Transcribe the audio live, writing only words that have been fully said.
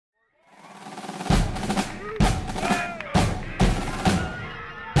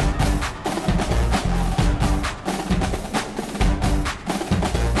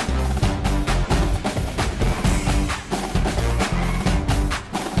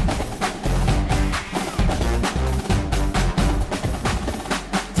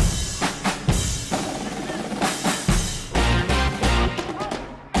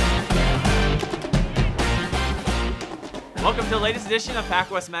latest edition of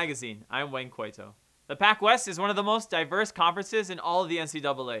PacWest Magazine. I'm Wayne Cueto. The PacWest is one of the most diverse conferences in all of the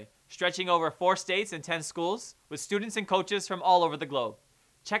NCAA, stretching over 4 states and 10 schools, with students and coaches from all over the globe.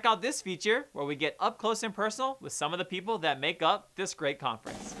 Check out this feature where we get up close and personal with some of the people that make up this great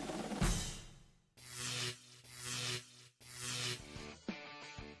conference.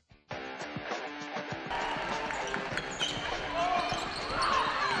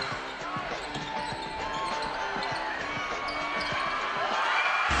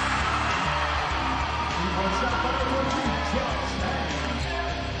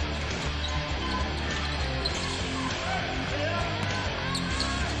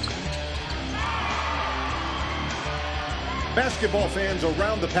 Basketball fans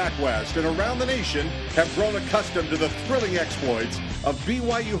around the PacWest and around the nation have grown accustomed to the thrilling exploits of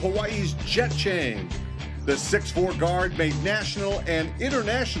BYU-Hawai'i's Chang. The 6'4" guard made national and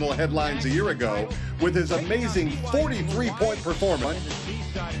international headlines a year ago with his amazing 43-point performance.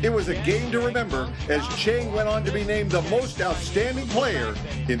 It was a game to remember as Chang went on to be named the most outstanding player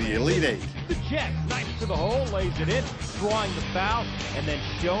in the Elite Eight. The Jet, nice to the hole, lays it in, drawing the foul, and then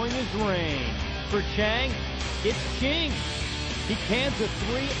showing his range. For Chang, it's Ching. He cans a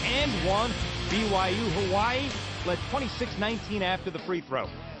 3 and 1. BYU-Hawai'i led 26-19 after the free throw.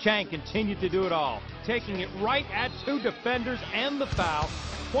 Chang continued to do it all, taking it right at 2 defenders and the foul.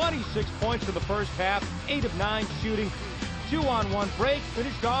 26 points for the first half, 8 of 9 shooting. 2-on-1 break,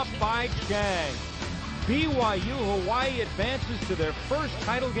 finished off by Chang. BYU-Hawai'i advances to their first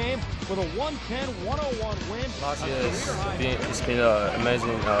title game with a 110-101 win. Last year it's been an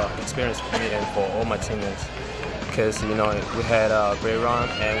amazing experience for me and for all my teammates, because we had a great run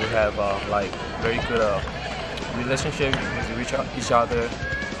and we have like very good relationship with each other.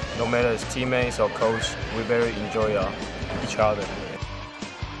 No matter as teammates or coach, we very enjoy each other.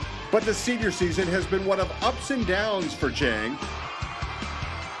 But the senior season has been one of ups and downs for Chang.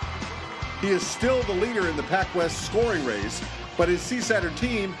 He is still the leader in the PacWest scoring race, but his Seasider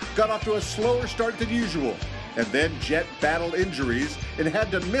team got off to a slower start than usual. And then Jet battled injuries and had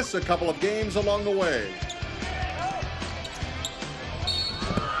to miss a couple of games along the way.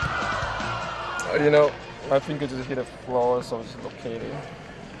 I think I just hit a floor, so it's located.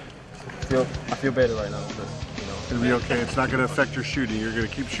 I feel better right now, but It'll be okay. It's not going to affect your shooting. You're going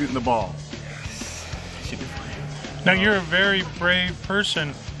to keep shooting the ball. Should be fine. Now, you're a very brave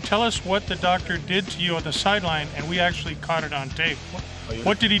person. Tell us what the doctor did to you on the sideline, and we actually caught it on tape.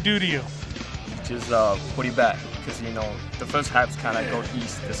 What did he do to you? Just put it back, because the first half kind of go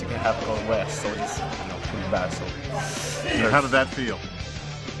east, the second half go west, so just put it back. So how did that feel?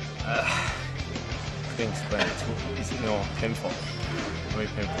 Things went it's painful, very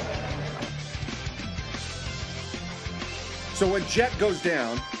painful. So when Jet goes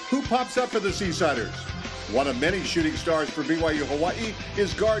down, who pops up for the Seasiders? One of many shooting stars for BYU-Hawai'i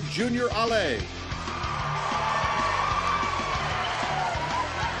is guard Junior Ale.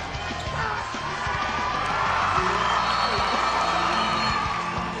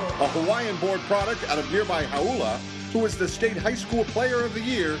 A Hawaiian-born product out of nearby Haula, who was the state high school player of the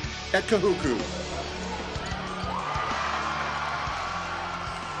year at Kahuku.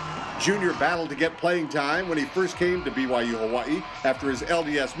 Junior battled to get playing time when he first came to BYU-Hawai'i after his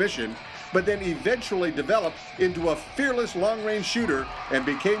LDS mission, but then eventually developed into a fearless long-range shooter and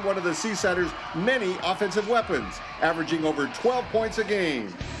became one of the Seasiders' many offensive weapons, averaging over 12 points a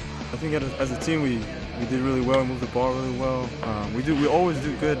game. I think as a team we did really well, moved the ball really well. We always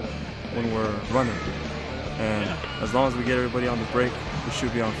do good when we're running, and as long as we get everybody on the break, we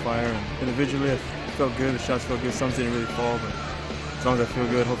should be on fire. And individually, it felt good. The shots felt good. Some didn't really fall, but as long as I feel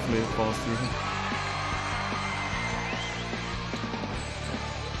good, hopefully it falls through.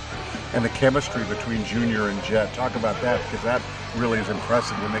 And the chemistry between Junior and Jet, talk about that, because that really is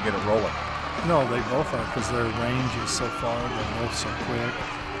impressive when they get it rolling. No, they both are, because their range is so far, they're both so quick.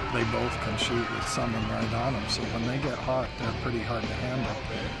 They both can shoot with someone right on them, so when they get hot, they're pretty hard to handle.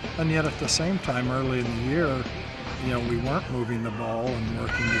 And yet at the same time, early in the year, we weren't moving the ball and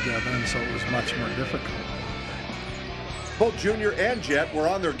working together, and so it was much more difficult. Both Junior and Jet were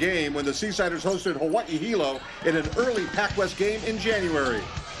on their game when the Seasiders hosted Hawaii-Hilo in an early PacWest game in January.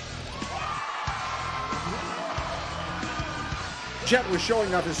 Jet was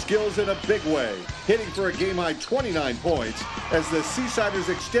showing off his skills in a big way, hitting for a game-high 29 points as the Seasiders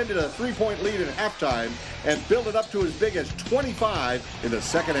extended a 3-point lead at halftime and built it up to as big as 25 in the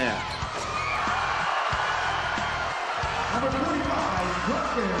second half. Number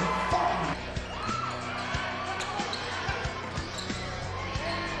 25, Brent.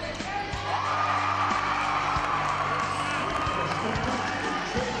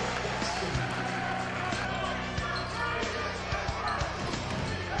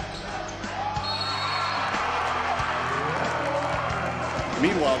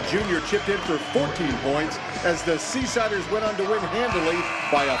 Meanwhile, Junior chipped in for 14 points as the Seasiders went on to win handily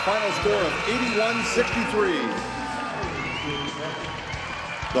by a final score of 81-63.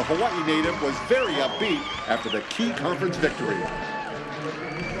 The Hawaii native was very upbeat after the key conference victory.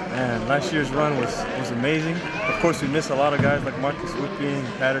 And last year's run was amazing. Of course, we missed a lot of guys like Marcus Whitby,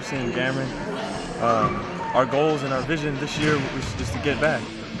 Patterson, and Gammon. Our goals and our vision this year was just to get back.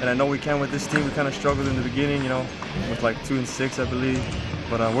 And I know we can with this team. We kind of struggled in the beginning, you know, with like 2-6, I believe.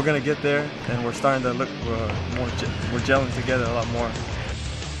 But we're going to get there, and we're starting to look more, we're gelling together a lot more.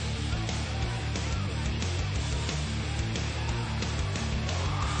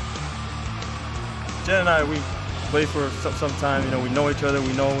 Jen and I, we played for some time. You know, we know each other.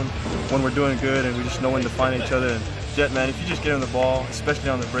 We know when we're doing good, and we just know when to find each other. And Jet, man, if you just get him the ball, especially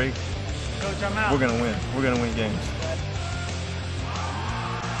on the break, we're going to win. We're going to win games.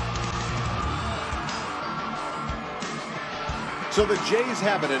 So the Jays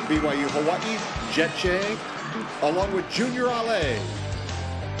have it at BYU-Hawai'i, Jet Chang, along with Junior Ale.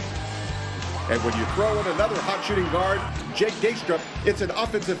 And when you throw in another hot shooting guard, Jake Daystrup, it's an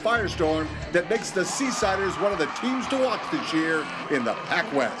offensive firestorm that makes the Seasiders one of the teams to watch this year in the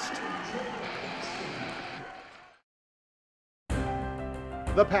PacWest.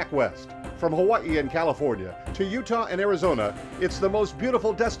 The PacWest. From Hawaii and California to Utah and Arizona, it's the most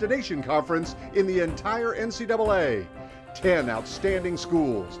beautiful destination conference in the entire NCAA. 10 outstanding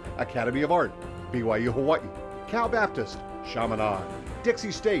schools: Academy of Art, BYU-Hawai'i, Cal Baptist, Chaminade,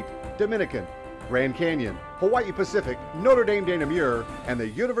 Dixie State, Dominican, Grand Canyon, Hawaii Pacific, Notre Dame de Namur, and the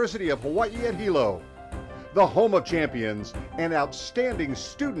University of Hawaii at Hilo. The home of champions and outstanding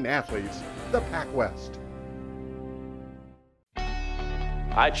student athletes, the PacWest.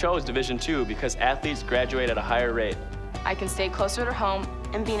 I chose Division II because athletes graduate at a higher rate. I can stay closer to home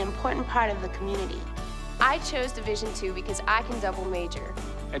and be an important part of the community. I chose Division II because I can double major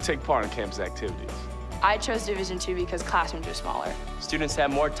and take part in campus activities. I chose Division II because classrooms are smaller. Students have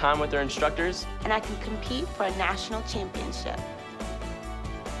more time with their instructors. And I can compete for a national championship.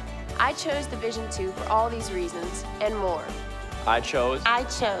 I chose Division II for all these reasons and more. I chose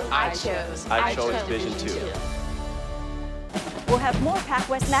Division II. We'll have more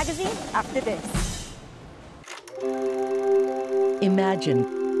PacWest Magazine after this.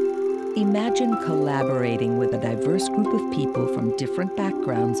 Imagine collaborating with a diverse group of people from different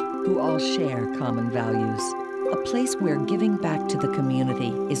backgrounds who all share common values. A place where giving back to the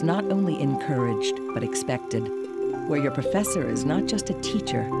community is not only encouraged, but expected. Where your professor is not just a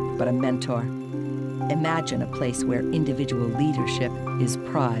teacher, but a mentor. Imagine a place where individual leadership is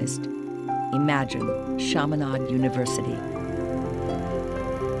prized. Imagine Chaminade University.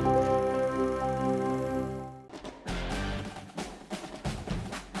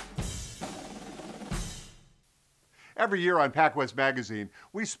 Every year on PacWest Magazine,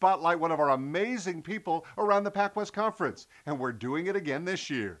 we spotlight one of our amazing people around the PacWest Conference, and we're doing it again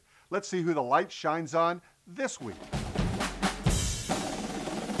this year. Let's see who the light shines on this week.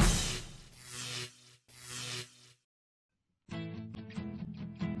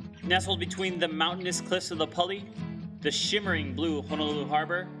 Nestled between the mountainous cliffs of the Pali, the shimmering blue Honolulu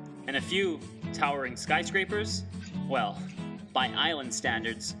Harbor, and a few towering skyscrapers, well, by island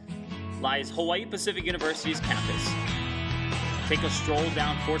standards, lies Hawaii Pacific University's campus. Take a stroll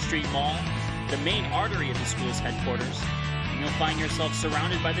down 4th Street Mall, the main artery of the school's headquarters, and you'll find yourself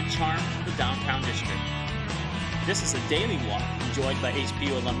surrounded by the charm of the downtown district. This is a daily walk enjoyed by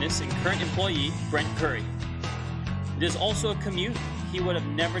HPU alumnus and current employee Brent Curry. It is also a commute he would have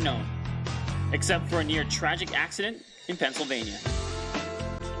never known, except for a near tragic accident in Pennsylvania.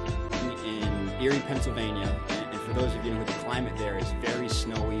 In Erie, Pennsylvania, and for those of you who know the climate there is very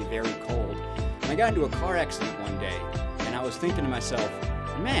snowy, very cold. And I got into a car accident one day, and I was thinking to myself,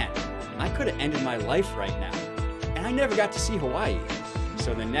 man, I could have ended my life right now. And I never got to see Hawaii.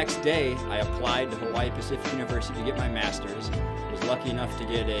 So the next day, I applied to Hawaii Pacific University to get my master's. Was lucky enough to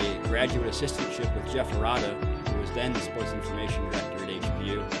get a graduate assistantship with Jeff Arata, who was then the sports information director at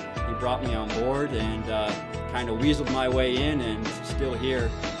HPU. He brought me on board and kind of weaseled my way in, and still here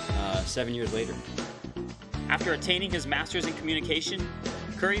 7 years later. After attaining his master's in communication,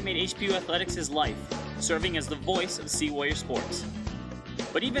 Curry made HPU athletics his life, serving as the voice of Sea Warrior sports.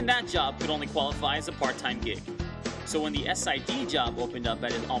 But even that job could only qualify as a part-time gig. So when the SID job opened up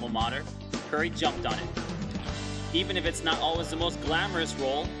at his alma mater, Curry jumped on it, even if it's not always the most glamorous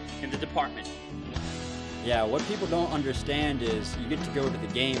role in the department. Yeah, what people don't understand is you get to go to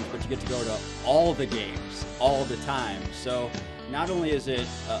the games, but you get to go to all the games all the time. So not only is it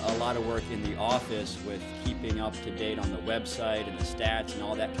a lot of work in the office with keeping up to date on the website and the stats and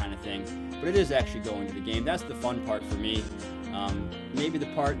all that kind of thing, but it is actually going to the game. That's the fun part for me. Maybe the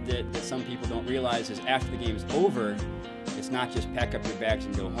part that some people don't realize is after the game's over, it's not just pack up your bags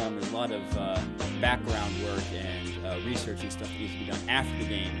and go home. There's a lot of background work and research and stuff that needs to be done after the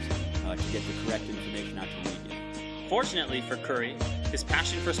games to get the correct information out to the media. Fortunately for Curry, his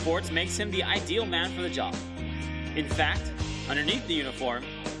passion for sports makes him the ideal man for the job. In fact, underneath the uniform,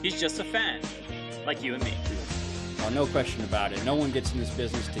 he's just a fan, like you and me. Well, no question about it. No one gets in this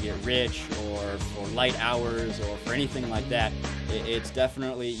business to get rich or for light hours or for anything like that. It's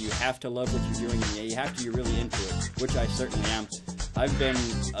definitely, you have to love what you're doing and you have to be really into it, which I certainly am. I've been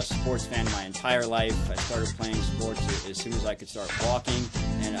a sports fan my entire life. I started playing sports as soon as I could start walking,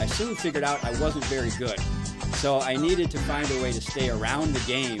 and I soon figured out I wasn't very good. So I needed to find a way to stay around the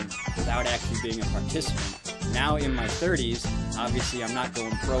game without actually being a participant. Now in my 30s, obviously I'm not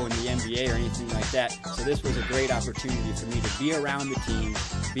going pro in the NBA or anything like that, so this was a great opportunity for me to be around the team,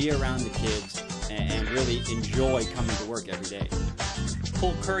 be around the kids, and really enjoy coming to work every day.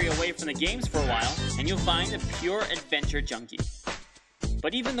 Pull Curry away from the games for a while, and you'll find a pure adventure junkie.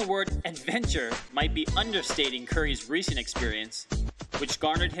 But even the word adventure might be understating Curry's recent experience, which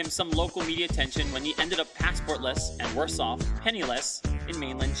garnered him some local media attention when he ended up passportless and worse off, penniless, in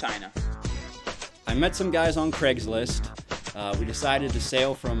mainland China. I met some guys on Craigslist. We decided to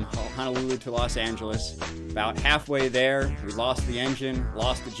sail from Honolulu to Los Angeles. About halfway there, we lost the engine,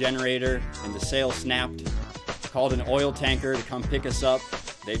 lost the generator, and the sail snapped. Called an oil tanker to come pick us up.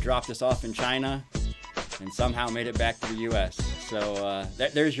 They dropped us off in China and somehow made it back to the U.S. So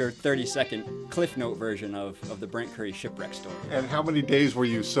there's your 30-second Cliff Note version of the Brent Curry shipwreck story. And how many days were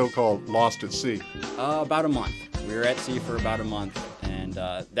you so-called lost at sea? About a month. We were at sea for about a month, and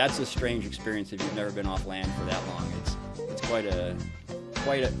that's a strange experience if you've never been off land for that long. It's quite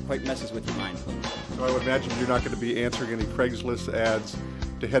messes with your mind. So I would imagine you're not going to be answering any Craigslist ads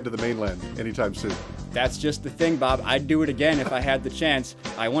to head to the mainland anytime soon. That's just the thing, Bob. I'd do it again if I had the chance.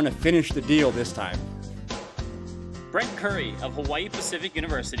 I want to finish the deal this time. Brent Curry of Hawaii Pacific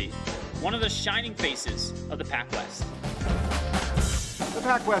University, one of the shining faces of the PacWest. The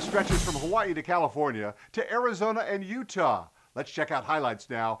PacWest stretches from Hawaii to California to Arizona and Utah. Let's check out highlights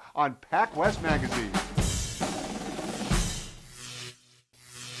now on PacWest Magazine.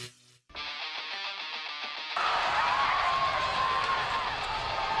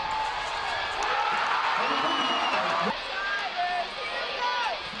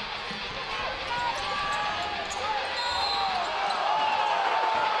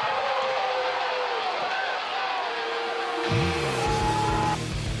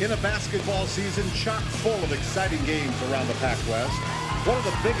 In a basketball season chock full of exciting games around the PacWest, one of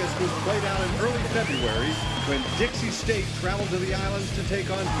the biggest was played out in early February when Dixie State traveled to the islands to take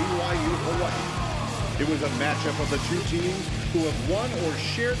on BYU-Hawai'i. It was a matchup of the two teams who have won or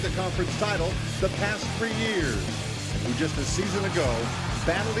shared the conference title the past 3 years, and who just a season ago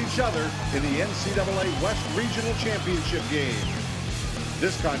battled each other in the NCAA West Regional Championship game.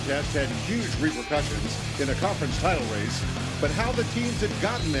 This contest had huge repercussions in a conference title race, but how the teams had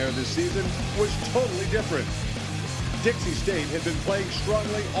gotten there this season was totally different. Dixie State had been playing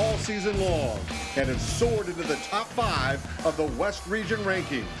strongly all season long and had soared into the top 5 of the West Region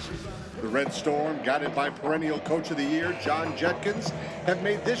rankings. The Red Storm, guided by perennial Coach of the Year, John Jetkins, have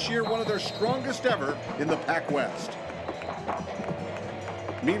made this year one of their strongest ever in the PacWest.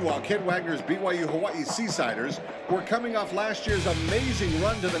 Meanwhile, Ken Wagner's BYU-Hawai'i Seasiders were coming off last year's amazing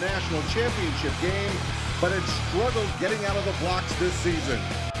run to the national championship game, but had struggled getting out of the blocks this season.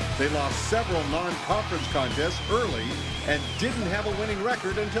 They lost several non-conference contests early and didn't have a winning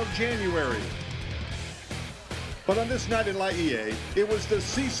record until January. But on this night in Laie, it was the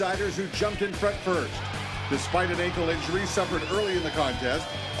Seasiders who jumped in front first. Despite an ankle injury suffered early in the contest,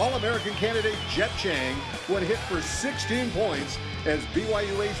 All-American candidate Chang would hit for 16 points as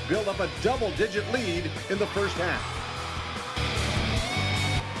BYU-H built up a double-digit lead in the first half.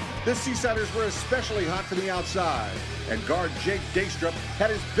 The Seasiders were especially hot from the outside, and guard Jake Daystrup had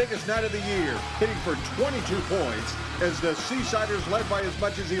his biggest night of the year, hitting for 22 points as the Seasiders led by as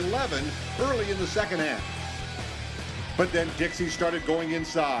much as 11 early in the second half. But then Dixie started going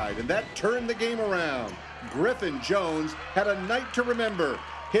inside, and that turned the game around. Griffin Jones had a night to remember,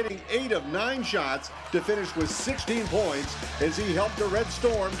 hitting 8 of 9 shots to finish with 16 points as he helped the Red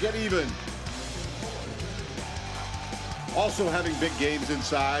Storm get even. Also having big games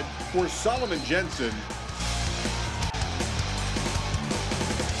inside were Solomon Jensen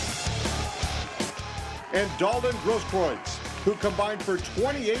and Dalton Grosskreutz, who combined for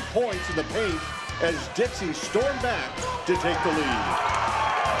 28 points in the paint as Dixie stormed back to take the lead.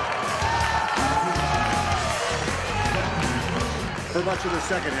 For much of the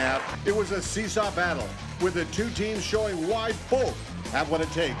second half, it was a seesaw battle, with the two teams showing why both have what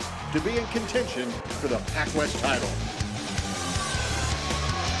it takes to be in contention for the PacWest title.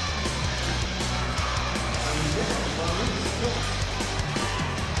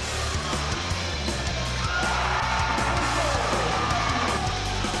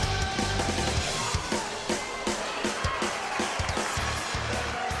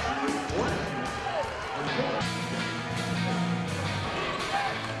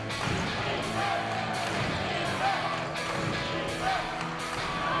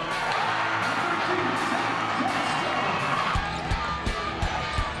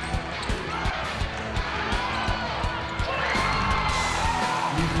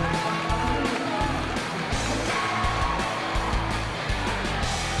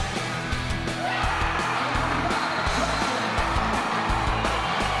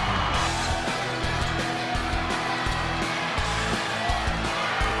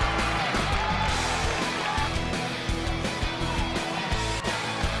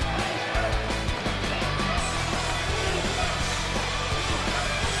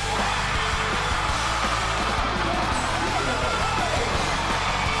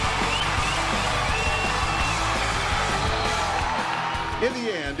 In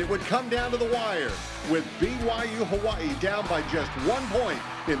the end, it would come down to the wire, with BYU-Hawai'i down by just 1 point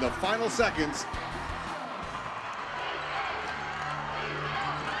in the final seconds.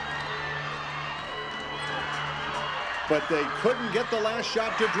 But they couldn't get the last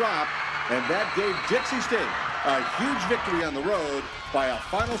shot to drop, and that gave Dixie State a huge victory on the road by a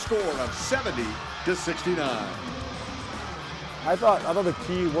final score of 70-69. I thought the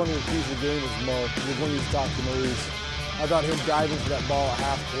key, one of the keys of the game was Mo. When he was talking to Maurice, I thought him diving for that ball at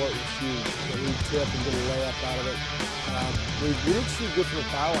half court was huge. That we tip and get a layup out of it. We didn't shoot good from the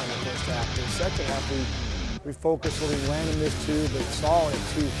foul line in the first half. In the second half, we focused when we landed this two, but Saul had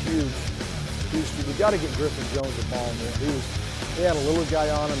two huge. We got to get Griffin Jones the ball more. They had a little guy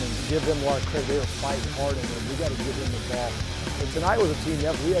on him and give them a lot of credit. They were fighting hard in there. We got to give them the ball. And tonight was a team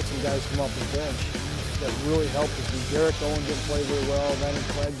that we had some guys come off the bench that really helped us. Derek Owen didn't play very well. Landon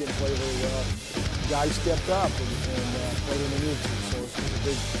Clegg didn't play very well. Guys stepped up and played in the new team, so it's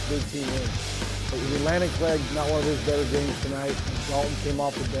a big team win. But Landon Clegg, not one of his better games tonight. Dalton came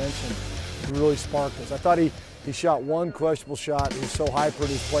off the bench and really sparked us. I thought he shot one questionable shot. He's so hyper,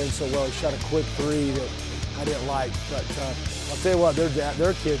 he's playing so well. He shot a quick three that I didn't like. But I'll tell you what, their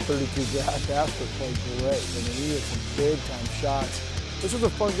kid, 32, Jack Asper, played great. I mean, he had some big-time shots. This was a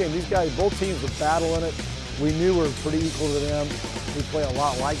fun game. These guys, both teams were battling it. We knew we were pretty equal to them. We play a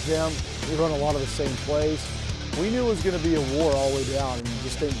lot like them. We run a lot of the same plays. We knew it was going to be a war all the way down, and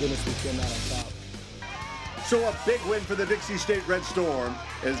just thank goodness we came out on top. So a big win for the Dixie State Red Storm,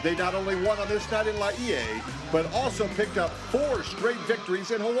 as they not only won on this night in Laie, but also picked up 4 straight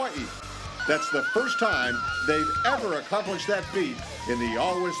victories in Hawaii. That's the first time they've ever accomplished that feat in the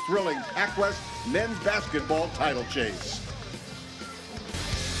always thrilling PacWest men's basketball title chase.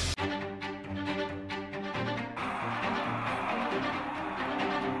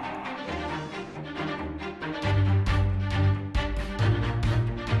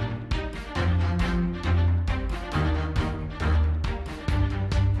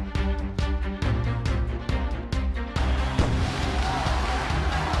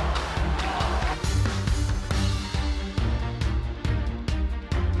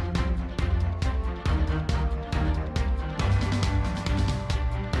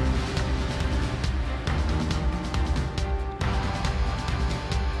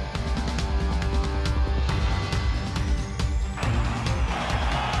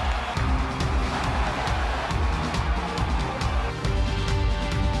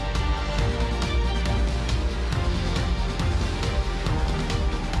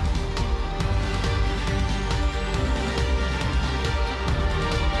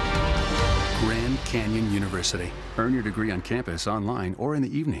 Canyon University. Earn your degree on campus, online, or in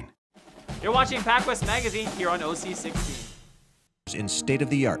the evening. You're watching PacWest Magazine here on OC16. In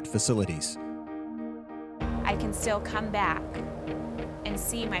state-of-the-art facilities. I can still come back and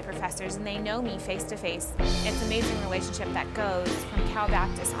see my professors, and they know me face to face. It's an amazing relationship that goes from Cal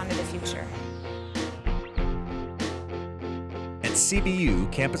Baptist onto the future. At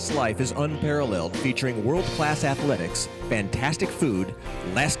CBU, campus life is unparalleled, featuring world-class athletics, fantastic food,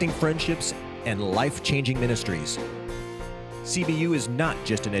 lasting friendships, and life-changing ministries. CBU is not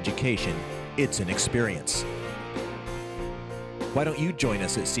just an education, it's an experience. Why don't you join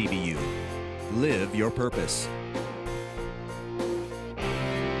us at CBU? Live your purpose.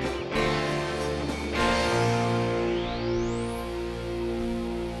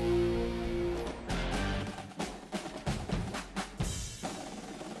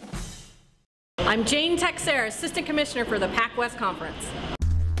 I'm Jane Texera, Assistant Commissioner for the PacWest Conference.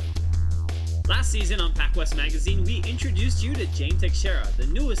 Last season on PacWest Magazine, we introduced you to Jane Texera, the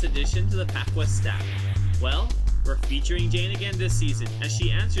newest addition to the PacWest staff. Well, we're featuring Jane again this season as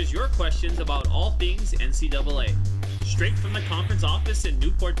she answers your questions about all things NCAA, straight from the conference office in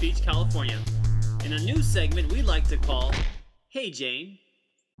Newport Beach, California, in a new segment we like to call Hey Jane.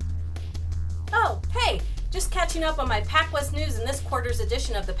 Oh, hey! Just catching up on my PacWest news in this quarter's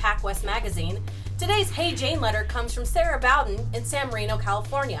edition of the PacWest Magazine. Today's Hey Jane letter comes from Sarah Bowden in San Marino,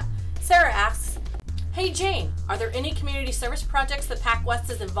 California. Sarah asks, Hey Jane, are there any community service projects that PacWest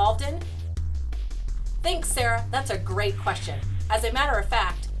is involved in? Thanks, Sarah. That's a great question. As a matter of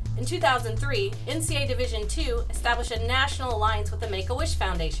fact, in 2003, NCAA Division II established a national alliance with the Make-A-Wish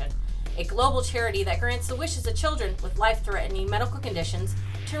Foundation, a global charity that grants the wishes of children with life-threatening medical conditions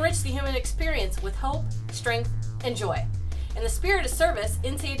to enrich the human experience with hope, strength, and joy. In the spirit of service,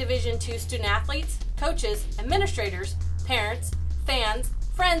 NCAA Division II student athletes, coaches, administrators, parents, fans,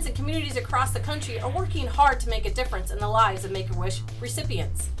 friends, and communities across the country are working hard to make a difference in the lives of Make-A-Wish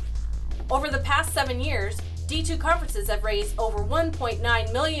recipients. Over the past 7 years, D2 conferences have raised over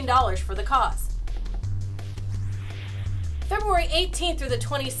 $1.9 million for the cause. February 18th through the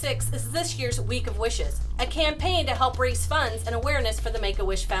 26th is this year's Week of Wishes, a campaign to help raise funds and awareness for the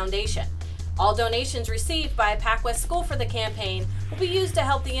Make-A-Wish Foundation. All donations received by a PacWest school for the campaign will be used to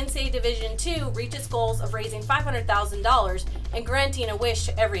help the NCAA Division II reach its goals of raising $500,000 and granting a wish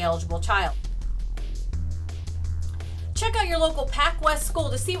to every eligible child. Check out your local PacWest school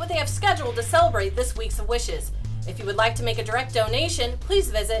to see what they have scheduled to celebrate this Week of Wishes. If you would like to make a direct donation, please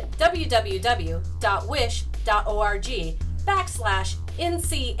visit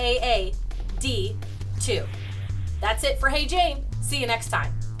www.wish.org/NCAAD2. That's it for Hey Jane. See you next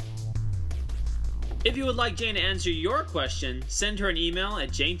time. If you would like Jane to answer your question, send her an email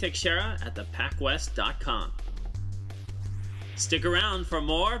at janetexera@thepacwest.com. Stick around for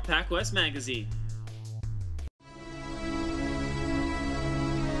more PacWest Magazine.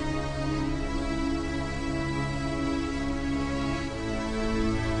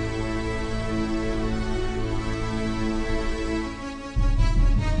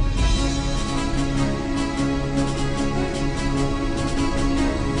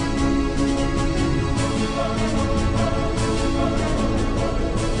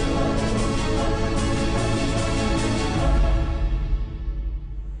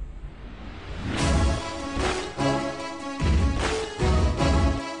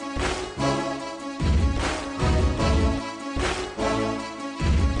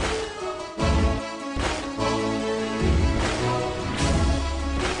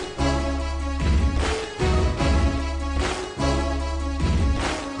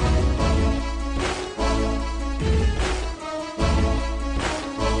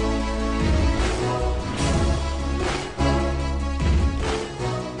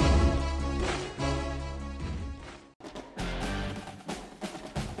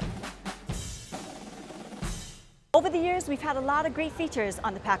 Over the years, we've had a lot of great features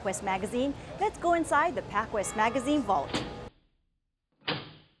on the PacWest Magazine. Let's go inside the PacWest Magazine vault.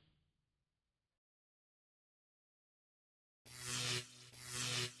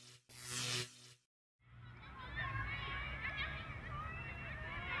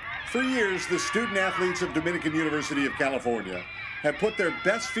 For years, the student athletes of Dominican University of California have put their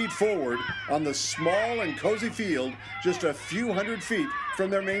best feet forward on the small and cozy field just a few hundred feet from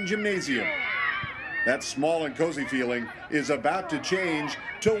their main gymnasium. That small and cozy feeling is about to change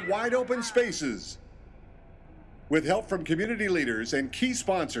to wide open spaces. With help from community leaders and key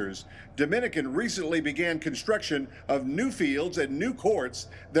sponsors, Dominican recently began construction of new fields and new courts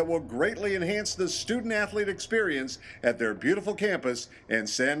that will greatly enhance the student-athlete experience at their beautiful campus in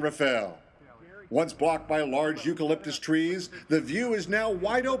San Rafael. Once blocked by large eucalyptus trees, the view is now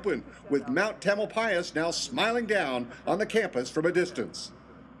wide open, with Mount Tamalpais now smiling down on the campus from a distance.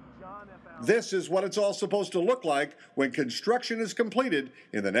 This is what it's all supposed to look like when construction is completed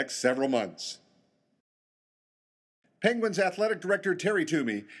in the next several months. Penguins Athletic Director Terry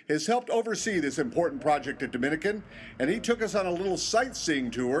Toomey has helped oversee this important project at Dominican, and he took us on a little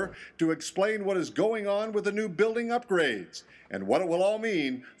sightseeing tour to explain what is going on with the new building upgrades and what it will all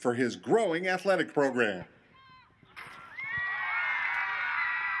mean for his growing athletic program.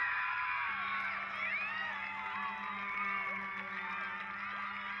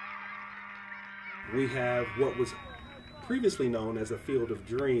 We have what was previously known as a Field of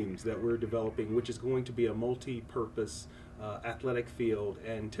Dreams that we're developing, which is going to be a multi-purpose athletic field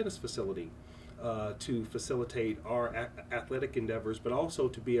and tennis facility to facilitate our athletic endeavors, but also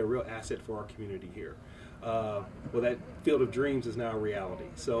to be a real asset for our community here. well, that field of dreams is now a reality.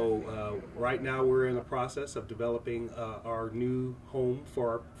 So right now we're in the process of developing our new home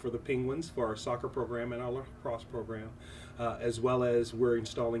for the Penguins, for our soccer program and our lacrosse program, as well as we're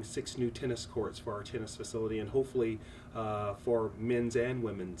installing 6 new tennis courts for our tennis facility, and hopefully for men's and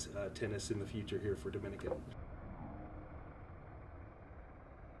women's tennis in the future here for Dominican.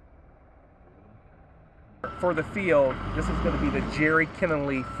 For the field, this is going to be the Jerry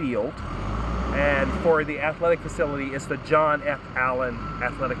Kennelly Field. And for the athletic facility, it's the John F. Allen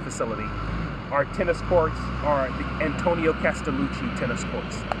Athletic Facility. Our tennis courts are the Antonio Castellucci tennis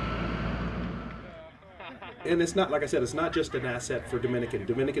courts. And it's not, like I said, it's not just an asset for Dominican.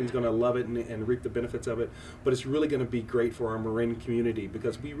 Dominican's going to love it and reap the benefits of it, but it's really going to be great for our Marin community,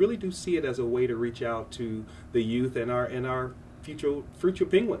 because we really do see it as a way to reach out to the youth and our future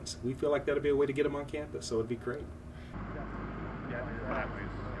Penguins. We feel like that'll be a way to get them on campus, so it'd be great.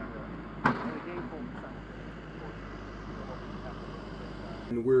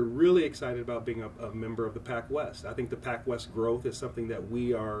 And we're really excited about being a member of the PacWest. I think the PacWest growth is something that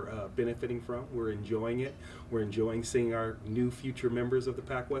we are benefiting from. We're enjoying it. We're enjoying seeing our new future members of the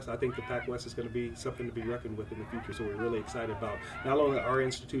PacWest. I think the PacWest is going to be something to be reckoned with in the future. So we're really excited about not only our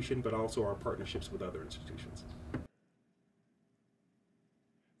institution, but also our partnerships with other institutions.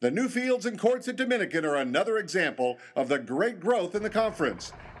 The new fields and courts at Dominican are another example of the great growth in the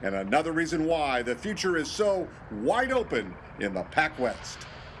conference, and another reason why the future is so wide open in the PacWest.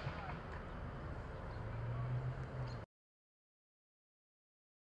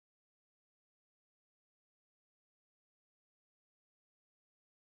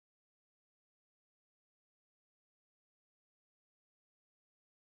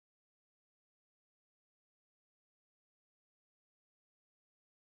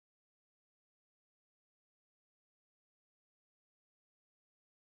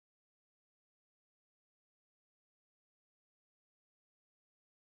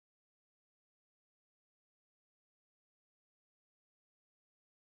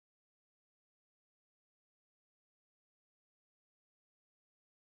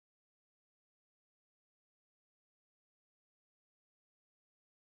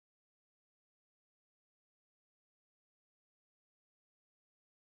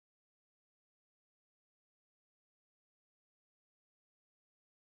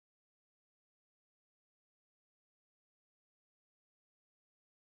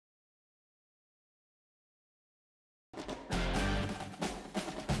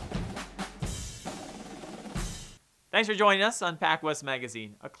 Thanks for joining us on PacWest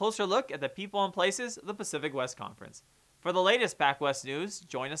Magazine, a closer look at the people and places of the Pacific West Conference. For the latest PacWest news,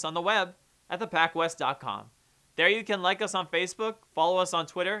 join us on the web at thepacwest.com. There you can like us on Facebook, follow us on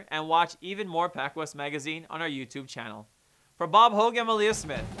Twitter, and watch even more PacWest Magazine on our YouTube channel. For Bob Hogue and Malia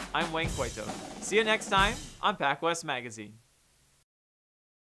Smith, I'm Wayne Cueto. See you next time on PacWest Magazine.